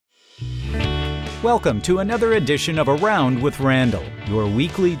Welcome to another edition of Around with Randall, your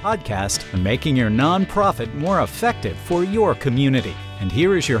weekly podcast on making your nonprofit more effective for your community. And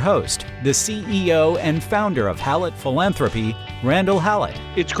here is your host, the CEO and founder of Hallett Philanthropy, Randall Hallett.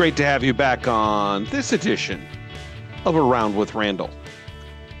 It's great to have you back on this edition of Around with Randall.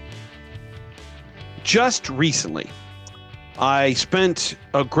 Just recently, I spent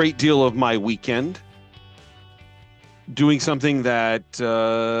a great deal of my weekend doing something that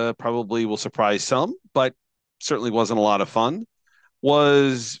probably will surprise some, but certainly wasn't a lot of fun,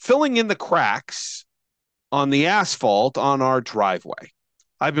 was filling in the cracks on the asphalt on our driveway.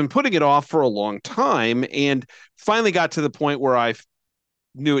 I've been putting it off for a long time and finally got to the point where I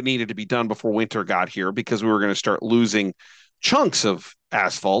knew it needed to be done before winter got here because we were going to start losing chunks of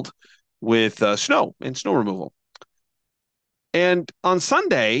asphalt with snow and snow removal. And on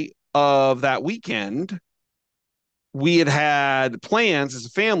Sunday of that weekend, we had plans as a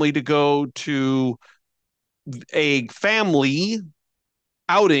family to go to a family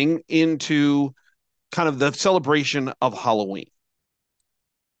outing into kind of the celebration of Halloween.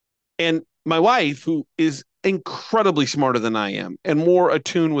 And my wife, who is incredibly smarter than I am and more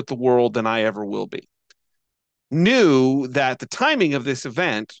attuned with the world than I ever will be, knew that the timing of this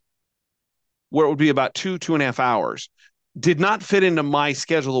event, where it would be about 2.5 hours, did not fit into my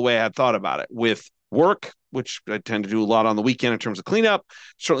schedule the way I had thought about it, with work, which I tend to do a lot on the weekend in terms of cleanup,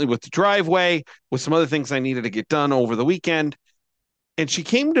 certainly with the driveway, with some other things I needed to get done over the weekend. And she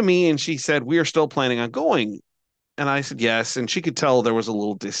came to me and she said, "We are still planning on going." And I said, yes. And she could tell there was a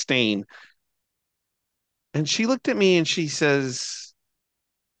little disdain. And she looked at me and she says,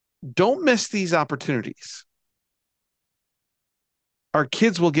 "Don't miss these opportunities. Our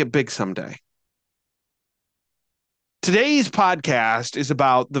kids will get big someday." Today's podcast is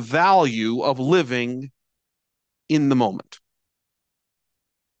about the value of living in the moment.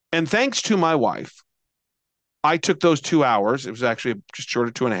 And thanks to my wife, I took those 2 hours. It was actually just short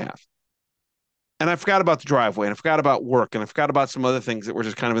of 2.5. And I forgot about the driveway, and I forgot about work, and I forgot about some other things that were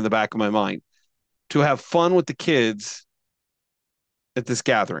just kind of in the back of my mind, to have fun with the kids at this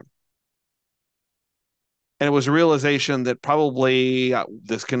gathering. And it was a realization that probably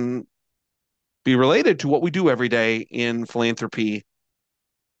this can be related to what we do every day in philanthropy,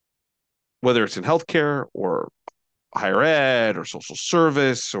 whether it's in healthcare or higher ed or social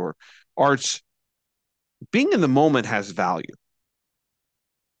service or arts. Being in the moment has value.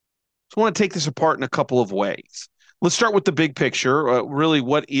 So I want to take this apart in a couple of ways. Let's start with the big picture. Really,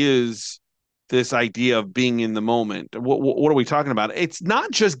 what is this idea of being in the moment? What are we talking about? It's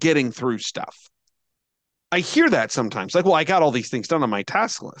not just getting through stuff. I hear that sometimes, like, well, I got all these things done on my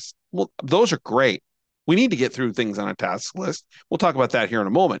task list. Well, those are great. We need to get through things on a task list. We'll talk about that here in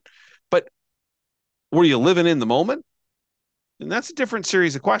a moment. But were you living in the moment? And that's a different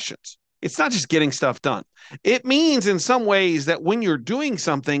series of questions. It's not just getting stuff done. It means in some ways that when you're doing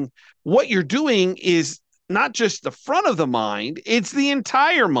something, what you're doing is not just the front of the mind, it's the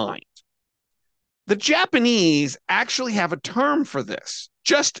entire mind. The Japanese actually have a term for this,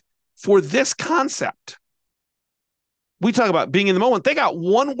 just for this concept. We talk about being in the moment. They got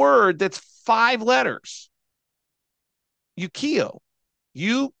one word that's 5 letters. Ukio.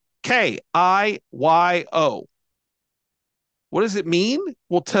 U-K-I-Y-O. What does it mean?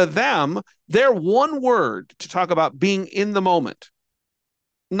 Well, to them, they're one word to talk about being in the moment.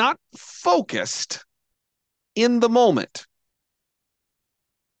 Not focused, in the moment.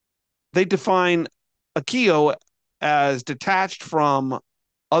 They define Akio as detached from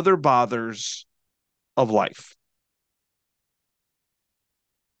other bothers of life.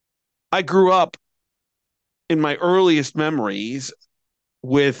 I grew up in my earliest memories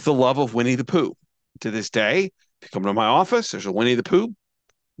with the love of Winnie the Pooh. To this day, if you come to my office, there's a Winnie the Pooh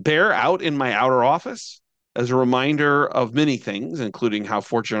bear out in my outer office as a reminder of many things, including how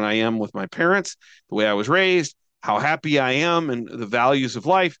fortunate I am with my parents, the way I was raised, how happy I am, and the values of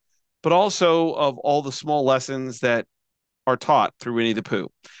life, but also of all the small lessons that are taught through Winnie the Pooh.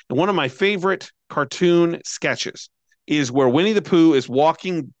 And one of my favorite cartoon sketches is where Winnie the Pooh is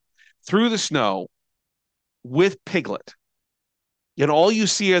walking through the snow with Piglet. And all you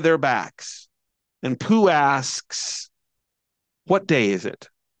see are their backs. And Pooh asks, "What day is it?"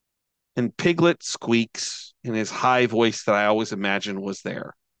 And Piglet squeaks in his high voice that I always imagined was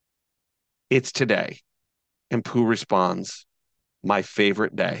there, "It's today." And Pooh responds, "My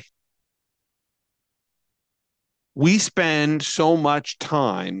favorite day." We spend so much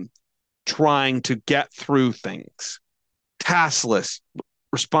time trying to get through things, task lists,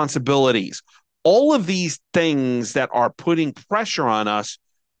 responsibilities, all of these things that are putting pressure on us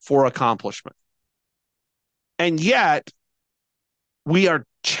for accomplishment. And yet we are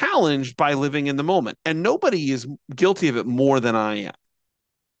challenged by living in the moment, and nobody is guilty of it more than I am.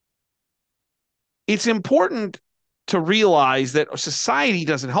 It's important to realize that society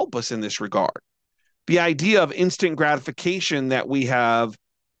doesn't help us in this regard. The idea of instant gratification that we have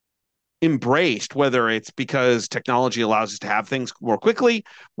embraced, whether it's because technology allows us to have things more quickly,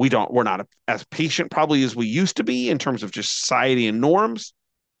 we're not as patient probably as we used to be in terms of just society and norms.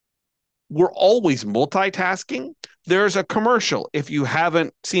 We're always multitasking. There's a commercial. If you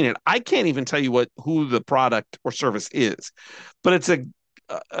haven't seen it, I can't even tell you who the product or service is, but it's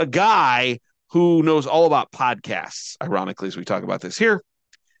a guy who knows all about podcasts, ironically, as we talk about this here.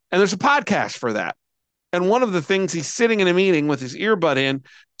 And there's a podcast for that. And one of the things, he's sitting in a meeting with his earbud in,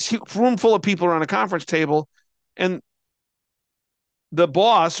 room full of people around a conference table, and the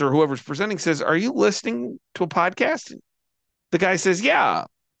boss or whoever's presenting says, "Are you listening to a podcast?" The guy says, "Yeah,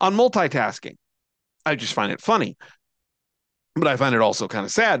 on multitasking." I just find it funny, but I find it also kind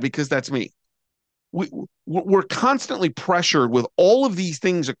of sad because that's me. We're constantly pressured with all of these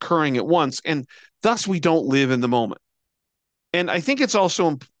things occurring at once, and thus we don't live in the moment. And I think it's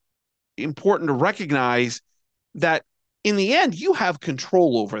also important to recognize that in the end, you have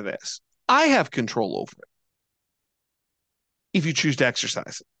control over this. I have control over it if you choose to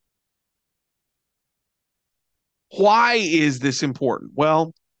exercise it. Why is this important?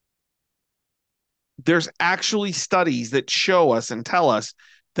 Well, there's actually studies that show us and tell us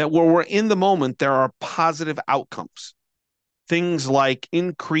that when we're in the moment, there are positive outcomes. Things like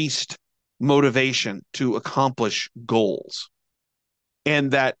increased motivation to accomplish goals,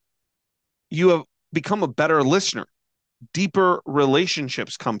 and that you have become a better listener. Deeper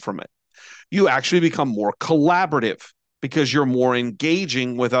relationships come from it. You actually become more collaborative because you're more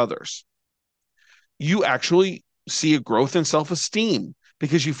engaging with others. You actually see a growth in self-esteem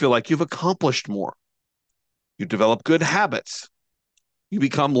because you feel like you've accomplished more. You develop good habits. You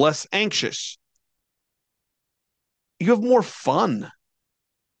become less anxious. You have more fun.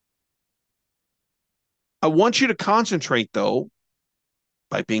 I want you to concentrate, though,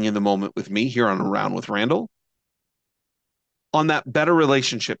 by being in the moment with me here on Around with Randall, on that better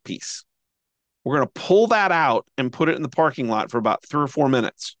relationship piece. We're going to pull that out and put it in the parking lot for about 3 or 4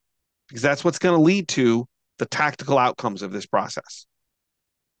 minutes, because that's what's going to lead to the tactical outcomes of this process.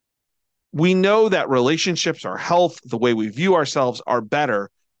 We know that relationships, our health, the way we view ourselves are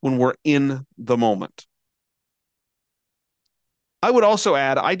better when we're in the moment. I would also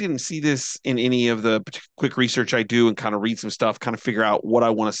add, I didn't see this in any of the quick research I do and kind of read some stuff, kind of figure out what I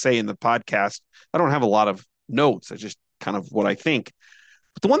want to say in the podcast. I don't have a lot of notes. I just kind of what I think.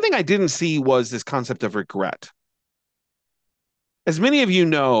 But the one thing I didn't see was this concept of regret. As many of you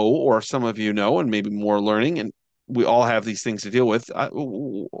know, or some of you know, and maybe more learning, and we all have these things to deal with.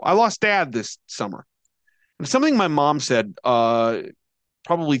 I lost dad this summer. And something my mom said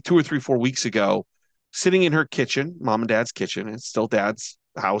probably 2 or 3, 4 weeks ago, sitting in her kitchen, mom and dad's kitchen, and it's still dad's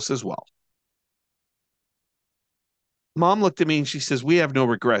house as well. Mom looked at me and she says, "We have no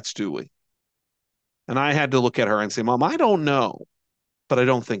regrets, do we?" And I had to look at her and say, "Mom, I don't know, but I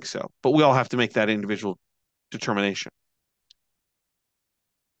don't think so. But we all have to make that individual determination."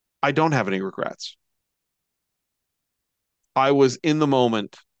 I don't have any regrets. I was in the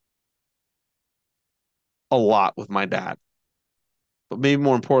moment a lot with my dad. But maybe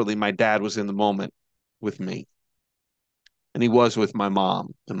more importantly, my dad was in the moment with me. And he was with my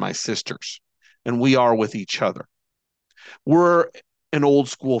mom and my sisters. And we are with each other. We're an old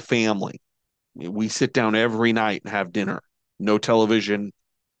school family. We sit down every night and have dinner. No television,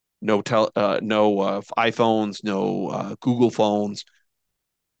 no iPhones, no Google phones.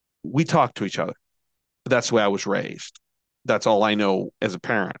 We talk to each other. That's the way I was raised. That's all I know as a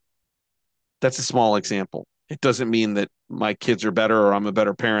parent. That's a small example. It doesn't mean that my kids are better or I'm a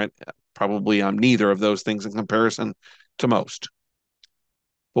better parent. Probably I'm neither of those things in comparison to most.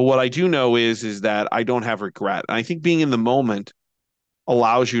 But what I do know is that I don't have regret. And I think being in the moment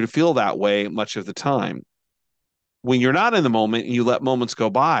allows you to feel that way much of the time. When you're not in the moment and you let moments go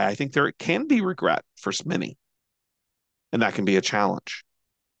by, I think there can be regret for many. And that can be a challenge.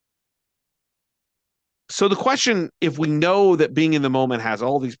 So the question, if we know that being in the moment has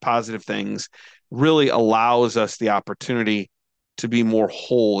all these positive things, really allows us the opportunity to be more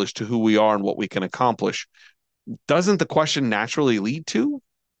whole as to who we are and what we can accomplish, doesn't the question naturally lead to,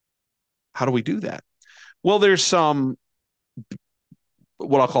 how do we do that? Well, there's some,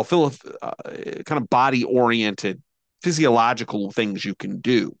 what I'll call kind of body-oriented physiological things you can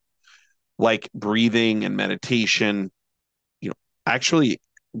do, like breathing and meditation, actually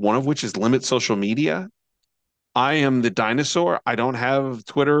one of which is limit social media. I am the dinosaur. I don't have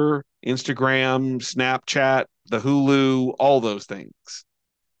Twitter, Instagram, Snapchat, the Hulu, all those things.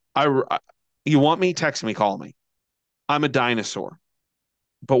 I you want me? Text me, call me. I'm a dinosaur.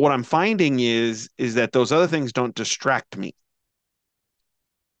 But what I'm finding is that those other things don't distract me.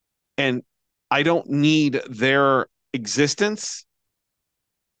 And I don't need their existence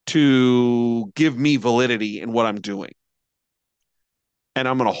to give me validity in what I'm doing. And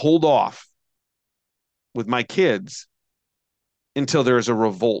I'm going to hold off with my kids until there is a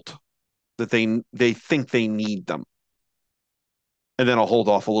revolt that they think they need them. And then I'll hold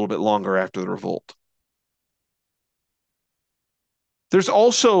off a little bit longer after the revolt. There's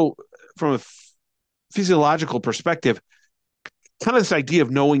also, from a physiological perspective, kind of this idea of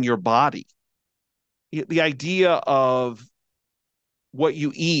knowing your body. The idea of what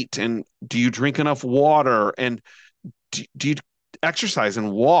you eat, and do you drink enough water, and do you exercise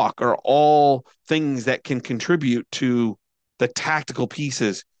and walk, are all things that can contribute to the tactical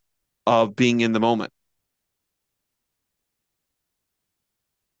pieces of being in the moment.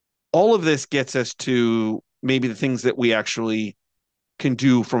 All of this gets us to maybe the things that we actually can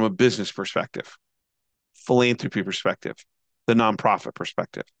do from a business perspective, philanthropy perspective, the nonprofit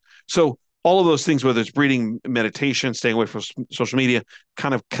perspective. So all of those things, whether it's breathing, meditation, staying away from social media,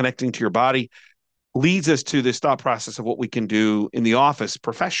 kind of connecting to your body, leads us to this thought process of what we can do in the office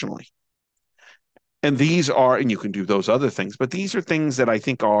professionally. And these are, and you can do those other things, but these are things that I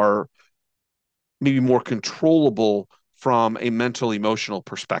think are maybe more controllable from a mental, emotional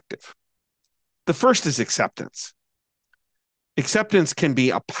perspective. The first is acceptance. Acceptance can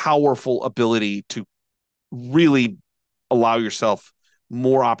be a powerful ability to really allow yourself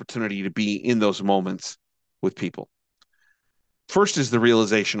more opportunity to be in those moments with people. First is the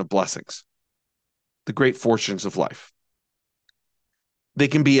realization of blessings, the great fortunes of life. They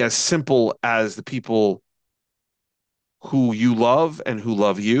can be as simple as the people who you love and who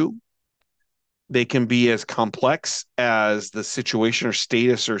love you. They can be as complex as the situation or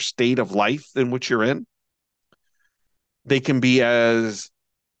status or state of life in which you're in. They can be as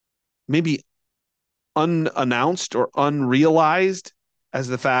maybe unannounced or unrealized as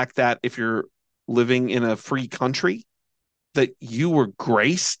the fact that if you're living in a free country, that you were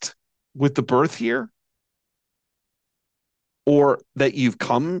graced with the birth here, or that you've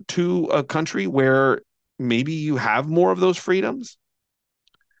come to a country where maybe you have more of those freedoms.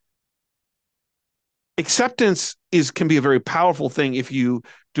 Acceptance can be a very powerful thing if you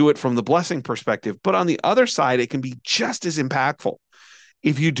do it from the blessing perspective, but on the other side, it can be just as impactful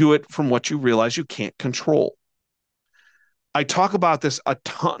if you do it from what you realize you can't control. I talk about this a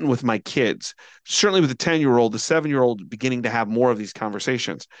ton with my kids, certainly with the 10-year-old, the 7-year-old, beginning to have more of these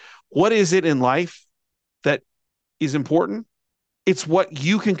conversations. What is it in life that is important? It's what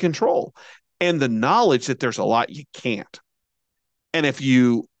you can control, and the knowledge that there's a lot you can't. And if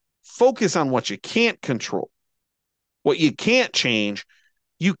you focus on what you can't control, what you can't change,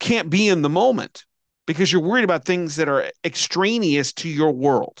 you can't be in the moment because you're worried about things that are extraneous to your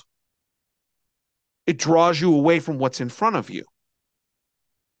world. It draws you away from what's in front of you.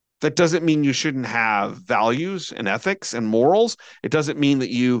 That doesn't mean you shouldn't have values and ethics and morals. It doesn't mean that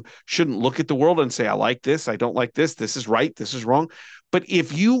you shouldn't look at the world and say, I like this, I don't like this, this is right, this is wrong. But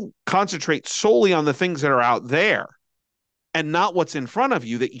if you concentrate solely on the things that are out there and not what's in front of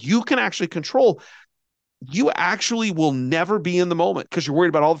you that you can actually control, you actually will never be in the moment because you're worried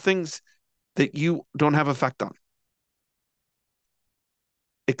about all the things that you don't have effect on.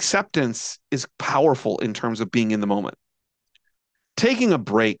 Acceptance is powerful in terms of being in the moment. Taking a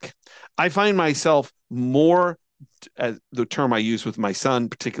break, I find myself more, as the term I use with my son,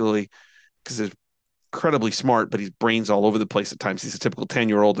 particularly because he's incredibly smart, but his brain's all over the place at times. He's a typical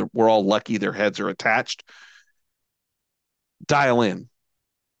 10-year-old. We're all lucky their heads are attached. Dial in.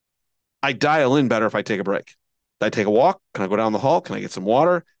 I dial in better if I take a break. I take a walk. Can I go down the hall? Can I get some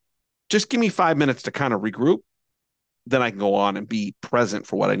water? Just give me 5 minutes to kind of regroup. Then I can go on and be present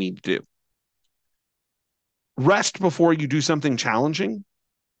for what I need to do. Rest before you do something challenging.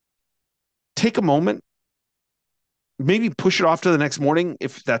 Take a moment. Maybe push it off to the next morning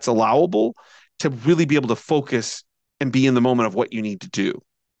if that's allowable, to really be able to focus and be in the moment of what you need to do.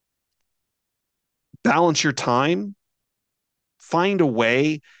 Balance your time. Find a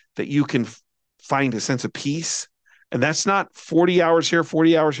way that you can find a sense of peace. And that's not 40 hours here,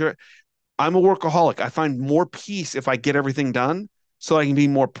 40 hours here. I'm a workaholic. I find more peace if I get everything done so I can be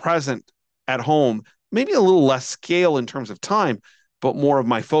more present at home, maybe a little less scale in terms of time, but more of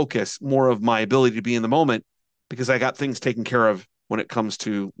my focus, more of my ability to be in the moment because I got things taken care of when it comes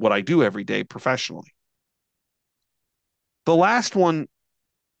to what I do every day professionally. The last one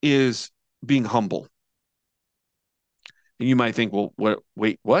is being humble. And you might think, well,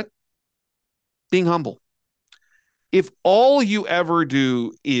 wait, what? Being humble. If all you ever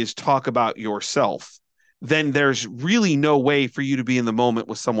do is talk about yourself, then there's really no way for you to be in the moment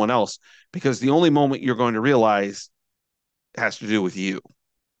with someone else, because the only moment you're going to realize has to do with you.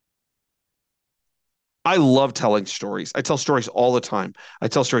 I love telling stories. I tell stories all the time. I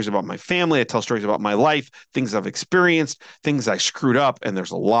tell stories about my family. I tell stories about my life, things I've experienced, things I screwed up, and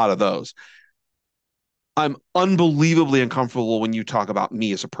there's a lot of those. I'm unbelievably uncomfortable when you talk about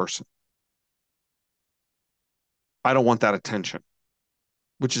me as a person. I don't want that attention,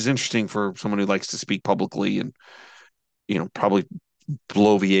 which is interesting for someone who likes to speak publicly and, probably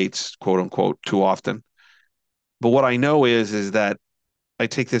bloviates, quote unquote, too often. But what I know is that I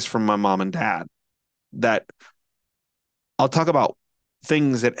take this from my mom and dad, that I'll talk about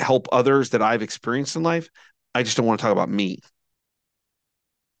things that help others that I've experienced in life. I just don't want to talk about me.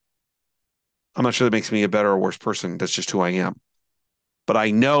 I'm not sure that makes me a better or worse person. That's just who I am. But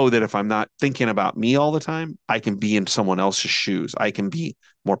I know that if I'm not thinking about me all the time, I can be in someone else's shoes. I can be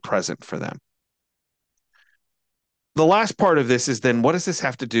more present for them. The last part of this is, then what does this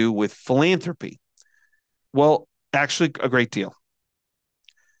have to do with philanthropy? Well, actually, a great deal.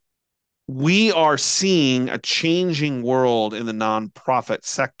 We are seeing a changing world in the nonprofit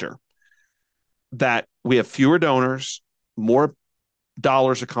sector, that we have fewer donors, more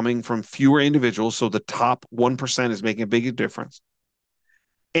dollars are coming from fewer individuals. So the top 1% is making a big difference.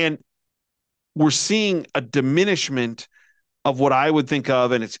 And we're seeing a diminishment of what I would think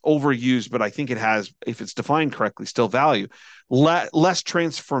of, and it's overused, but I think it has, if it's defined correctly, still value. Less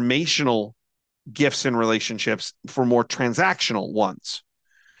transformational gifts and relationships for more transactional ones.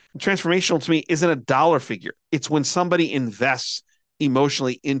 Transformational to me isn't a dollar figure. It's when somebody invests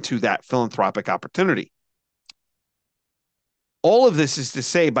emotionally into that philanthropic opportunity. All of this is to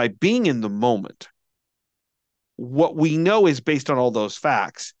say, by being in the moment, what we know is, based on all those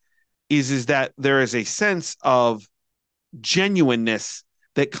facts, is that there is a sense of genuineness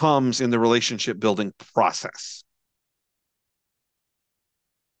that comes in the relationship building process.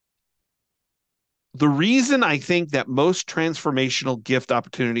 The reason I think that most transformational gift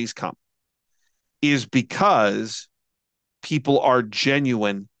opportunities come is because people are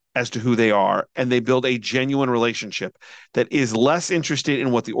genuine as to who they are, and they build a genuine relationship that is less interested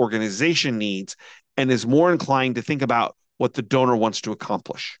in what the organization needs and is more inclined to think about what the donor wants to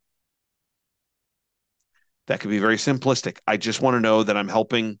accomplish. That could be very simplistic. I just want to know that I'm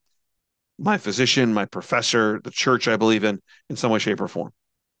helping my physician, my professor, the church I believe in some way, shape, or form.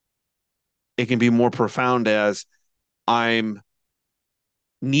 It can be more profound as, I'm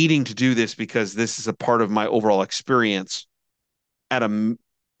needing to do this because this is a part of my overall experience at an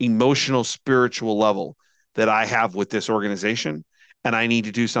emotional, spiritual level that I have with this organization, and I need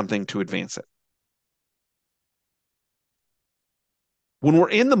to do something to advance it. When we're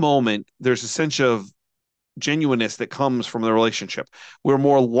in the moment, there's a sense of genuineness that comes from the relationship. We're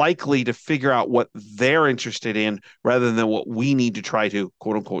more likely to figure out what they're interested in rather than what we need to try to,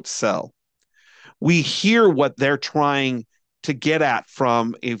 quote unquote, sell. We hear what they're trying to get at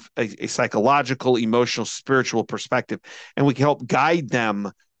from a psychological, emotional, spiritual perspective, and we can help guide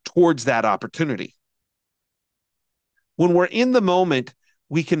them towards that opportunity. When we're in the moment,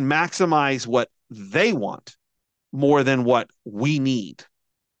 we can maximize what they want more than what we need.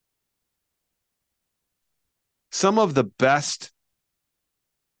 Some of the best,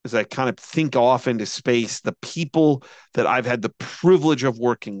 as I kind of think off into space, the people that I've had the privilege of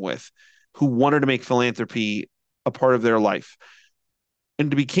working with who wanted to make philanthropy a part of their life.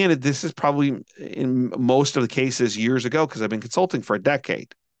 And to be candid, this is probably in most of the cases years ago, because I've been consulting for a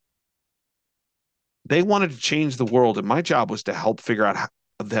decade. They wanted to change the world, and my job was to help figure out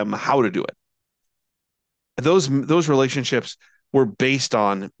how to do it. Those relationships were based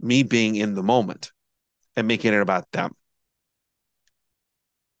on me being in the moment and making it about them.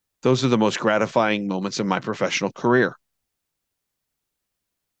 Those are the most gratifying moments in my professional career,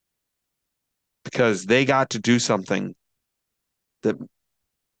 because they got to do something that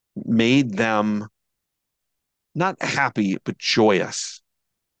made them not happy, but joyous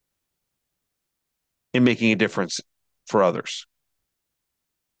in making a difference for others.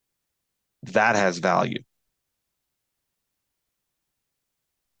 That has value.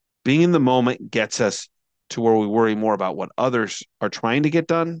 Being in the moment gets us to where we worry more about what others are trying to get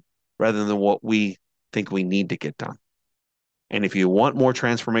done rather than what we think we need to get done. And if you want more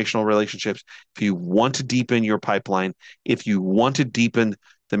transformational relationships, if you want to deepen your pipeline, if you want to deepen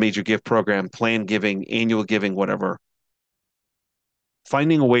the major gift program, plan giving, annual giving, whatever,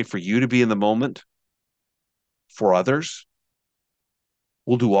 finding a way for you to be in the moment for others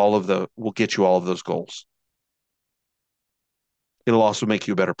will get you all of those goals. It'll also make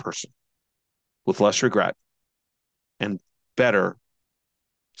you a better person with less regret and better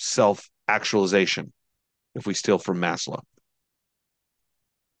self-actualization if we steal from Maslow.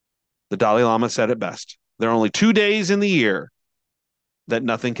 The Dalai Lama said it best. There are only 2 days in the year that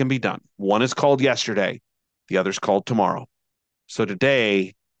nothing can be done. One is called yesterday, the other is called tomorrow. So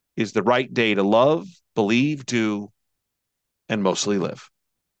today is the right day to love, believe, do, and mostly live.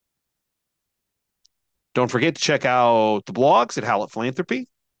 Don't forget to check out the blogs at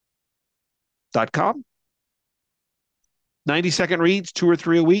howlettphilanthropy.com. 90-second reads, 2 or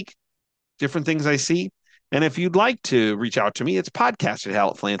 3 a week, different things I see. And if you'd like to reach out to me, it's podcast at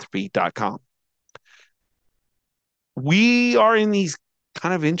howlettphilanthropy.com. We are in these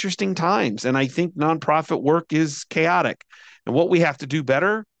kind of interesting times, and I think nonprofit work is chaotic. And what we have to do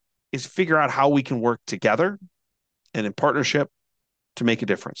better is figure out how we can work together and in partnership to make a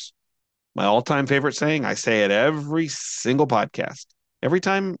difference. My all-time favorite saying, I say it every single podcast, every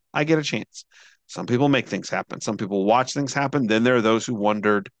time I get a chance. Some people make things happen. Some people watch things happen. Then there are those who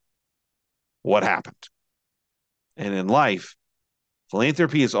wondered what happened. And in life,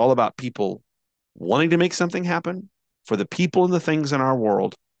 philanthropy is all about people wanting to make something happen for the people and the things in our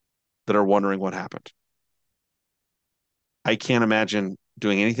world that are wondering what happened. I can't imagine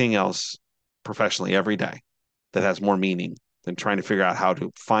doing anything else professionally every day that has more meaning than trying to figure out how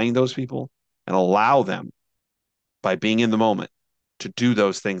to find those people and allow them, by being in the moment, to do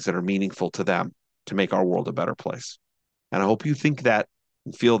those things that are meaningful to them to make our world a better place. And I hope you think that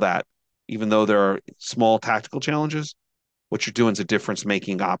and feel that, even though there are small tactical challenges, what you're doing is a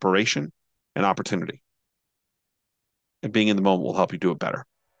difference-making operation and opportunity. And being in the moment will help you do it better.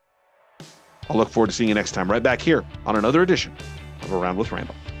 I'll look forward to seeing you next time right back here on another edition of Around with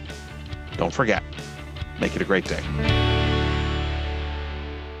Randall. Don't forget, make it a great day.